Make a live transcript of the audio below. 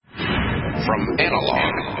From analog.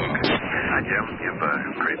 Hi, Jim. You've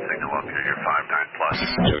great signal up here. You're 5.9 plus.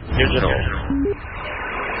 To digital.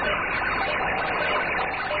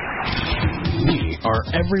 We are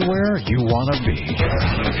everywhere you want to be.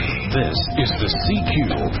 This is the CQ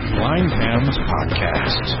Blind Hams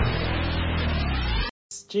Podcast.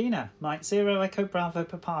 It's Gina, Mike Zero Echo Bravo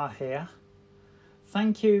Papa here.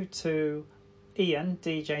 Thank you to Ian,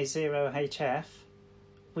 DJ0HF.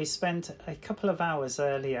 We spent a couple of hours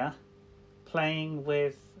earlier playing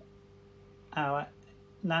with our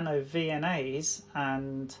Nano VNAs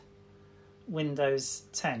and Windows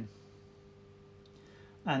 10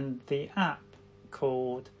 and the app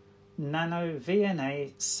called Nano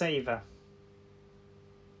VNA Saver.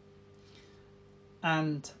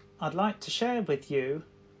 And I'd like to share with you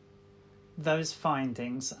those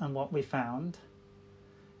findings and what we found,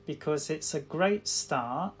 because it's a great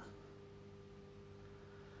start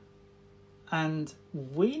and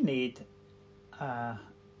we need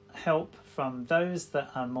help from those that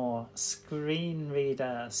are more screen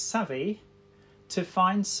reader savvy to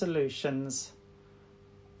find solutions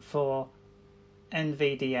for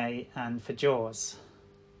NVDA and for JAWS.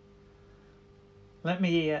 Let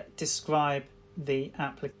me describe the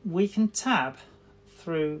application. We can tab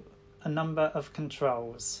through a number of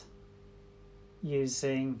controls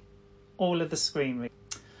using all of the screen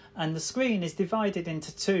readers. And the screen is divided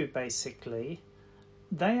into two basically.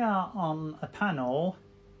 They are on a panel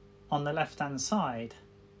on the left hand side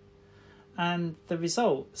and the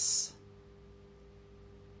results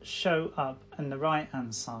show up on the right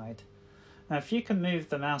hand side. Now if you can move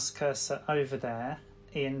the mouse cursor over there,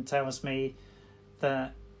 Ian tells me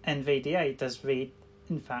that NVDA does read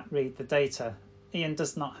the data. Ian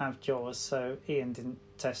does not have JAWS, so Ian didn't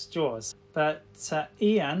test JAWS. But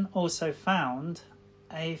Ian also found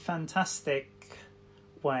a fantastic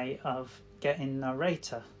way of getting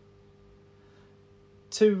Narrator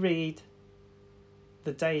to read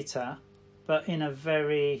the data, but in a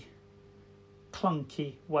very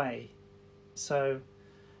clunky way. So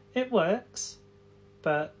it works,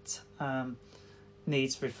 but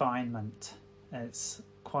needs refinement. It's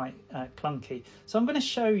quite clunky. So I'm going to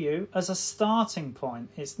show you as a starting point.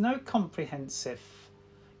 It's no comprehensive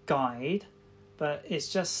guide, but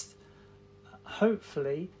it's just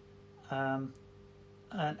hopefully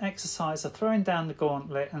an exercise of throwing down the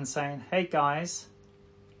gauntlet and saying, hey guys,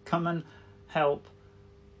 come and help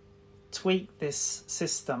tweak this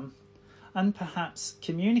system and perhaps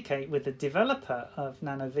communicate with the developer of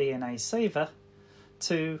Nano VNA Saver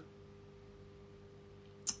to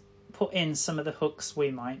put in some of the hooks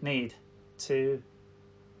we might need to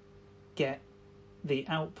get the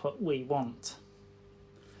output we want.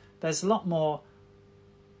 There's a lot more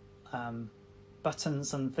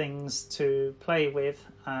buttons and things to play with,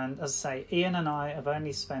 and as I say, Ian and I have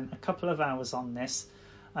only spent a couple of hours on this,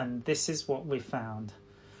 and this is what we found.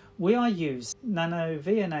 We are using Nano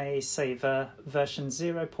VNA Saver version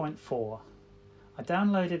 0.4. I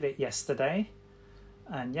downloaded it yesterday,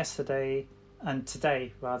 and today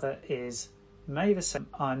is May the 7th.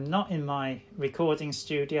 I'm not in my recording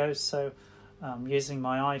studio, so I'm using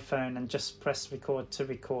my iPhone and just press record to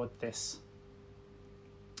record this.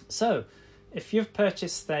 So if you've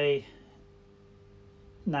purchased a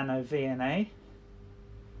Nano VNA,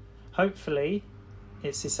 hopefully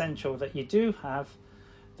it's essential that you do have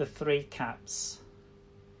the 3 caps.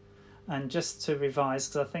 And just to revise,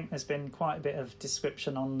 because I think there's been quite a bit of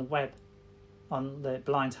description on the web, on the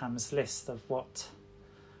Blind Hams list of what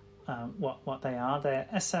they are. They're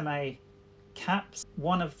SMA caps.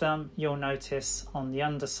 One of them, you'll notice on the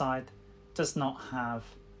underside, does not have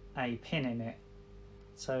a pin in it.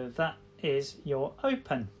 So that is your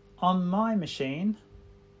open. On my machine,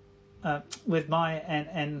 with my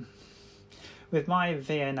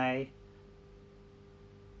VNA,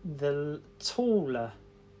 the taller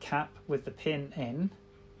cap with the pin in,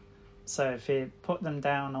 so if you put them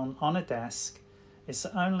down on a desk, it's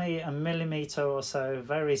only a millimetre or so,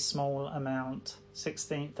 very small amount,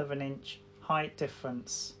 1/16 of an inch height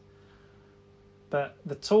difference. But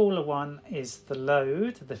the taller one is the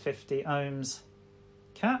load, the 50 ohms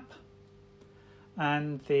cap,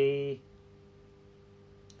 and the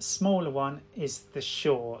smaller one is the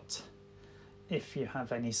short. If you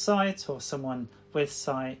have any sight or someone with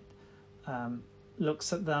sight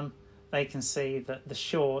looks at them, they can see that the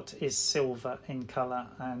short is silver in colour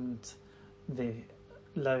and the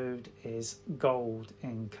load is gold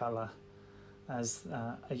in colour. As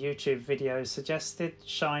a YouTube video suggested,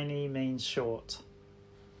 shiny means short.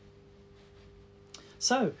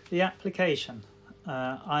 So the application,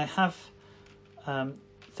 I have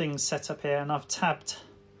things set up here, and I've tabbed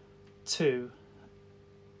to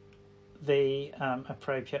the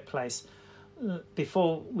appropriate place.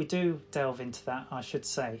 Before we do delve into that, I should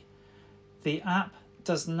say, the app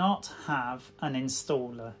does not have an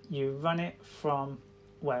installer. You run it from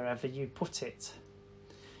wherever you put it.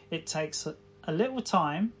 It takes a little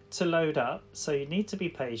time to load up, so you need to be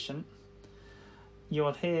patient.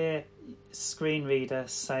 You'll hear screen reader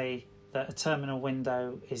say that a terminal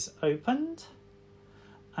window is opened,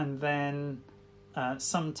 and then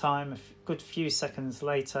sometime, a good few seconds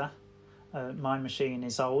later, my machine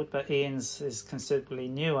is old, but Ian's is considerably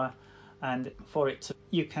newer, and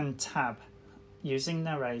you can tab using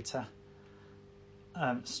narrator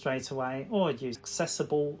straight away, or use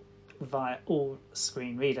accessible via all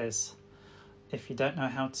screen readers. If you don't know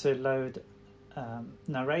how to load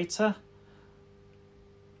narrator,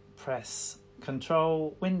 press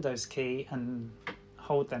Control Windows key and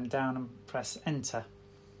hold them down and press enter,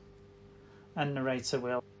 and narrator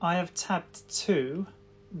will. I have tabbed to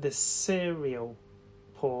the serial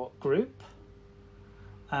port group,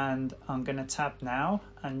 and I'm going to tab now,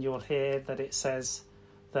 and you'll hear that it says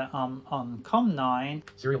that I'm on COM9.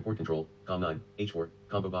 Serial port control, COM9, H4,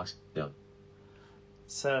 combo box, down.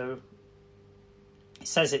 So it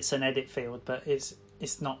says it's an edit field, but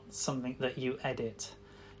it's not something that you edit.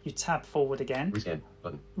 You tab forward again. Rescan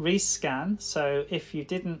button. Rescan. So if you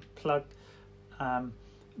didn't plug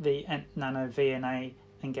the Nano VNA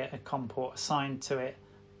and get a COM port assigned to it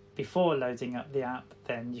before loading up the app,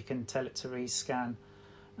 then you can tell it to rescan.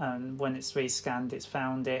 And when it's rescanned, it's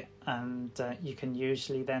found it, and you can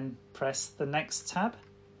usually then press the next tab,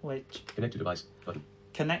 which Connect to device button.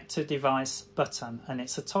 Connect to device button, and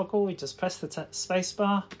it's a toggle. You just press the space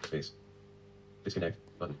bar. Space. Disconnect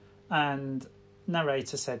button. And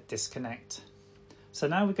narrator said disconnect. So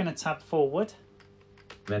now we're going to tab forward.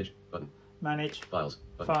 Manage button. Manage Files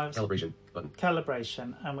button. Files. Calibration button.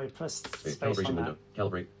 Calibration, and we press space Calibration on window. that.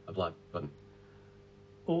 Calibrate. Apply button.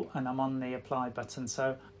 Oh, and I'm on the apply button.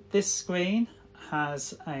 So this screen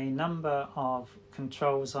has a number of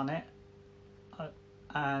controls on it,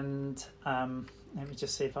 and let me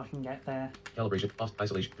just see if I can get there. Calibration. Off.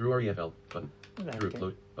 Isolation. Through REFL button. There Through we go.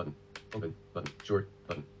 load button. Open button. Short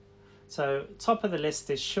button. So top of the list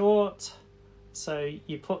is short. So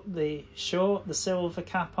you put the silver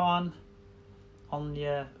cap on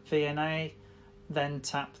your VNA, then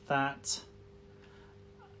tap that,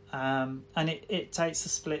 and it takes a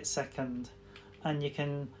split second, and you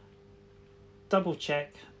can double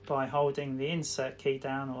check by holding the insert key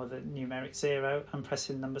down or the numeric 0 and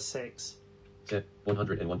pressing number 6. Set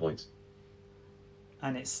 101 points.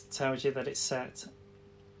 And it tells you that it's set.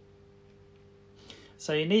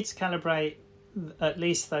 So you need to calibrate at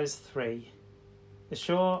least those three: the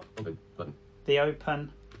short, Open button. the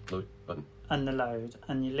open, Load button. and the load,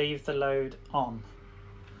 and you leave the load on.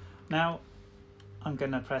 Now I'm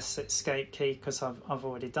going to press escape key because I've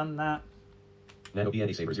already done that. Nano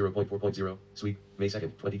BNA Saber 0.4.0. Sweep. May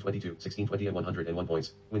 2nd, 2022. 1620 and 101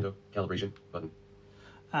 points. Window. Calibration button.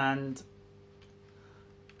 And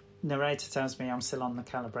narrator tells me I'm still on the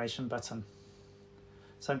calibration button.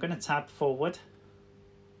 So I'm going to tab forward.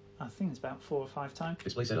 I think it's about 4 or 5 times.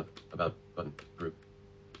 Display setup. About button. Group.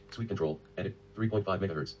 Sweep control. Edit. 3.5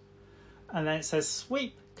 megahertz. And then it says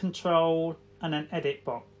sweep control and an edit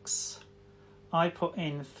box. I put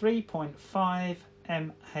in 3.5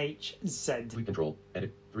 MHZ. Sweep control.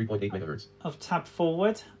 Edit. 3.8 megahertz. I've tabbed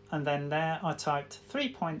forward, and then there I typed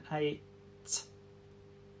 3.8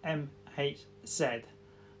 MHZ,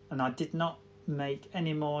 and I did not make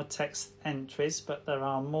any more text entries, but there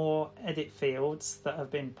are more edit fields that have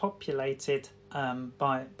been populated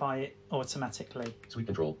by it automatically. Sweep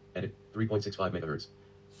control. Edit. 3.65 megahertz.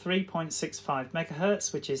 3.65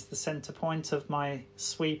 megahertz, which is the center point of my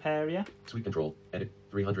sweep area. Sweep control. Edit.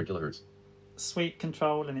 300 kilohertz. Sweep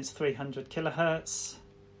control, and it's 300 kilohertz.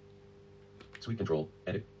 Sweep control.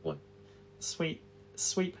 Edit. 1. Sweep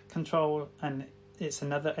control, and it's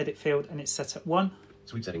another edit field, and it's set at 1.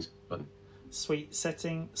 Sweep settings button. Sweep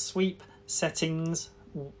settings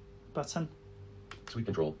button. Sweep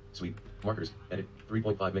control. Sweep. Markers. Edit.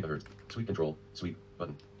 3.5 megahertz. Sweep control. Sweep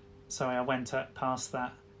button. Sorry, I went past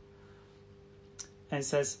that. And it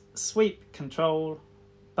says sweep control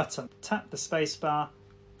button. Tap the space bar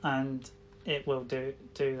and it will do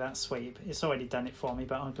that sweep. It's already done it for me,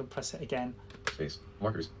 but I'm going to press it again. Space.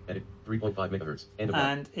 Markers. Edit. 3.5 megahertz. End of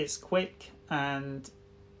And it's quick, and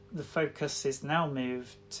the focus is now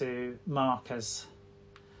moved to markers.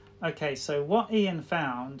 Okay, so what Ian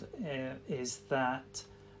found is that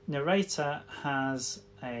narrator has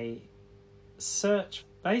a search.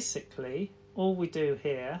 Basically, all we do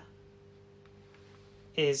here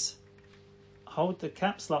is hold the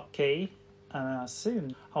caps lock key and I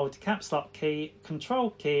assume hold the caps lock key,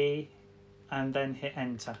 control key, and then hit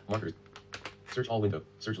enter. Markers. Search all window.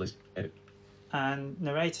 Search list. Edit. And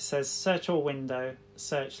narrator says search all window,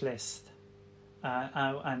 search list.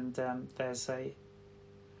 And there's a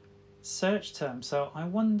search term. So I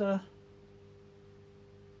wonder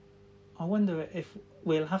if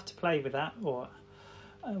we'll have to play with that, or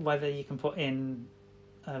whether you can put in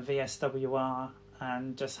VSWR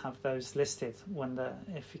and just have those listed. Wonder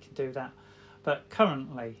if you can do that. But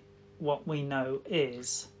currently, what we know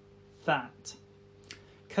is that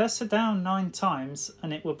cursor down 9 times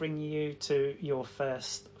and it will bring you to your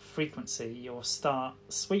first frequency, your start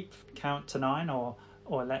sweep. Count to 9, or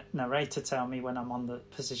let narrator tell me when I'm on the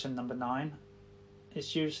position number 9.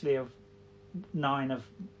 It's usually a 9 of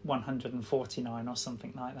 149 or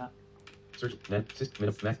something like that. Search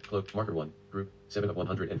max cloak marker 1 group 7 of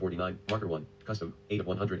 149 marker 1 custom 8 of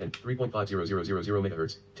 103.50000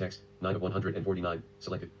 megahertz text 9 of 149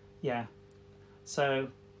 selected. Yeah, so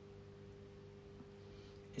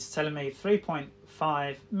it's telling me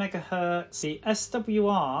 3.5 megahertz. The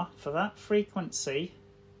SWR for that frequency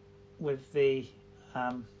with the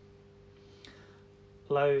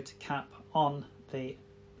load cap on the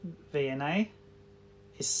VNA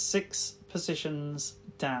is 6 positions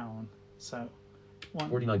down. So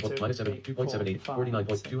 49 minus 7 2.78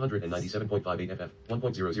 49.297.58 FF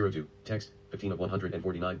 1.002 text 15 of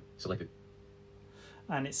 149 selected.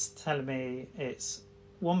 And it's telling me it's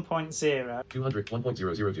 1.0 200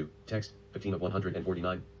 1.002 text 15 of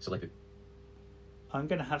 149 selected. I'm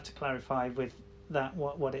going to have to clarify with that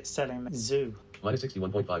what it's telling me. Zoo minus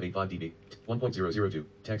 61.585 dB 1.002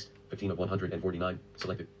 text 15 of 149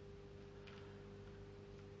 selected.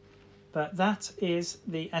 But that is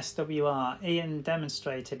the SWR. Ian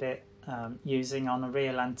demonstrated it using on a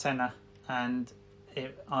real antenna, and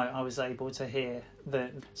I was able to hear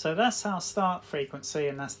the. So that's our start frequency,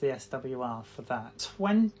 and that's the SWR for that.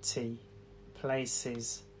 20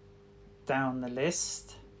 places down the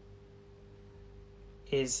list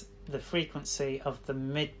is the frequency of the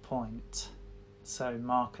midpoint. So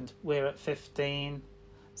mark, and we're at 15,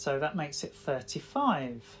 so that makes it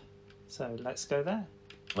 35. So let's go there.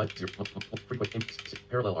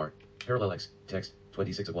 Parallel R, parallel X, text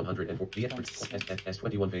 26 of 104,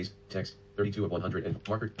 S21 phase, text 32 of 100, and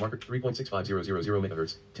marker 3.65000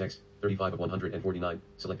 megahertz, text 35 of 149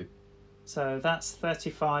 selected. So that's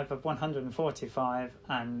 35 of 145,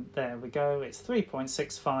 and there we go, it's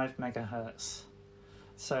 3.65 megahertz.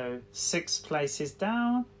 So 6 places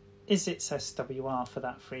down is its SWR for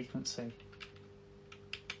that frequency.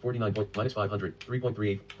 49 minus 500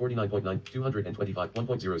 3.38 49.9 225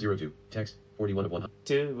 1.002 text 41 of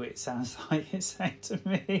 100. It sounds like it's saying to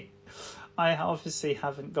me. I obviously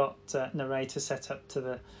haven't got narrator set up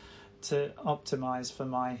to optimize for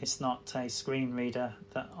my. It's not a screen reader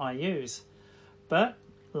that I use, but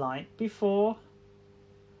like before,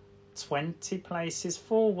 20 places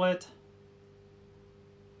forward.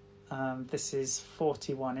 This is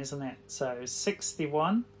 41, isn't it? So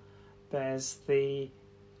 61. There's the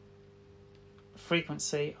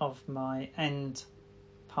frequency of my end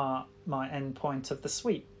point of the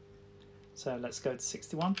sweep. So let's go to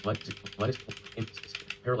 61. Minus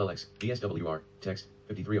parallel X VSWR text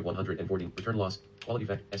 53 of 140 return loss quality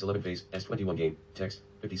effect S11 phase S21 gain text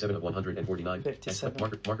 57 of 149 57.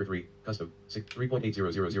 marker 3 custom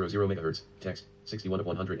 3.80000 megahertz text 61 of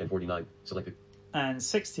 149 selected. And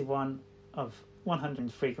 61 of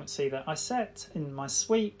 100 frequency that I set in my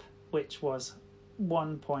sweep, which was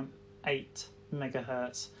 1.8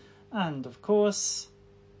 megahertz, and of course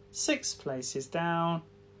 6 places down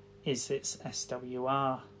is its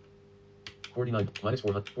SWR. 49 minus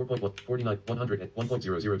 4.1 49 100 at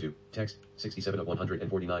 1.002 text 67 of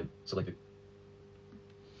 149 selected.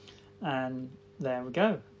 And there we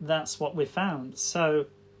go, that's what we found. So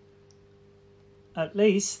at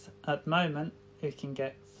least at the moment we can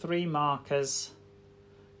get 3 markers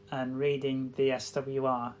and reading the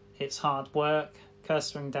SWR. It's hard work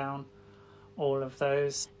cursoring down all of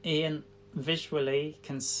those. Ian visually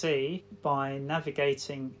can see by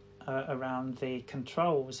navigating around the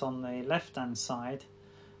controls on the left hand side.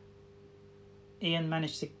 Ian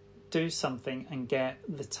managed to do something and get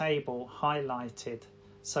the table highlighted.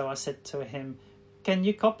 So I said to him, can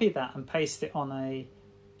you copy that and paste it on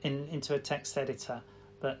into a text editor?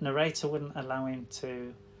 But narrator wouldn't allow him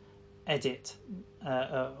to edit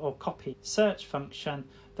or copy. Search function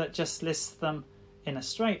that just lists them in a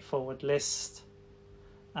straightforward list,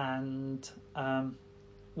 and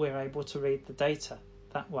we're able to read the data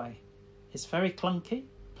that way. It's very clunky.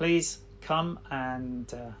 Please come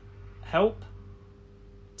and help,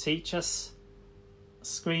 teach us,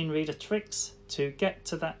 screen reader tricks to get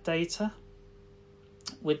to that data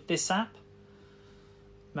with this app.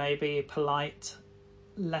 Maybe a polite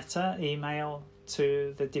letter, email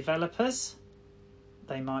to the developers.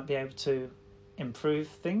 They might be able to improve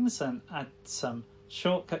things and add some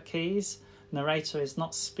shortcut keys. Narrator is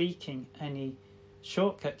not speaking any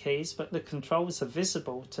shortcut keys, but the controls are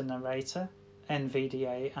visible to Narrator,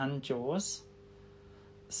 NVDA and JAWS.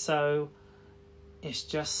 So it's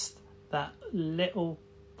just that little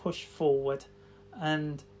push forward,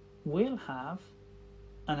 and we'll have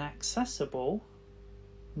an accessible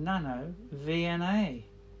Nano VNA.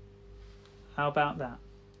 How about that?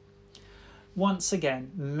 Once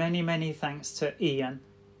again, many thanks to Ian,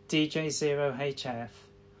 DJ0HF,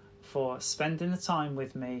 for spending the time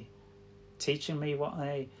with me, teaching me what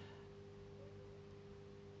a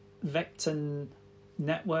vector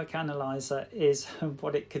network analyzer is and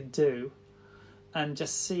what it could do, and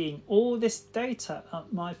just seeing all this data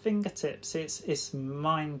at my fingertips. It's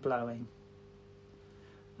mind-blowing.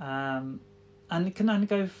 And it can only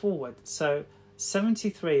go forward. So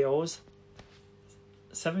 73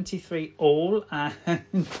 all,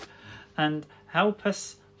 and help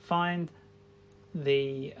us find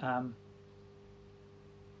the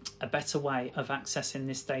a better way of accessing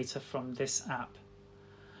this data from this app.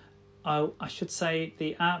 Oh, I should say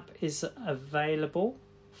the app is available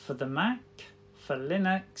for the Mac, for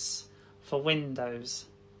Linux, for Windows.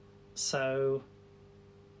 So,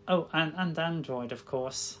 and Android, of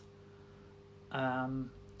course. And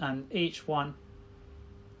each one,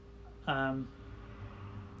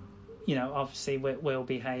 obviously will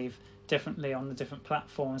behave differently on the different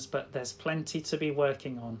platforms, but there's plenty to be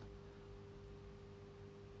working on.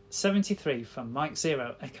 73 from Mike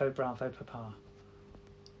Zero, Echo Bravo Papa.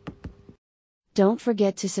 Don't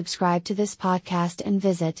forget to subscribe to this podcast and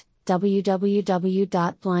visit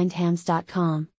www.blindhams.com.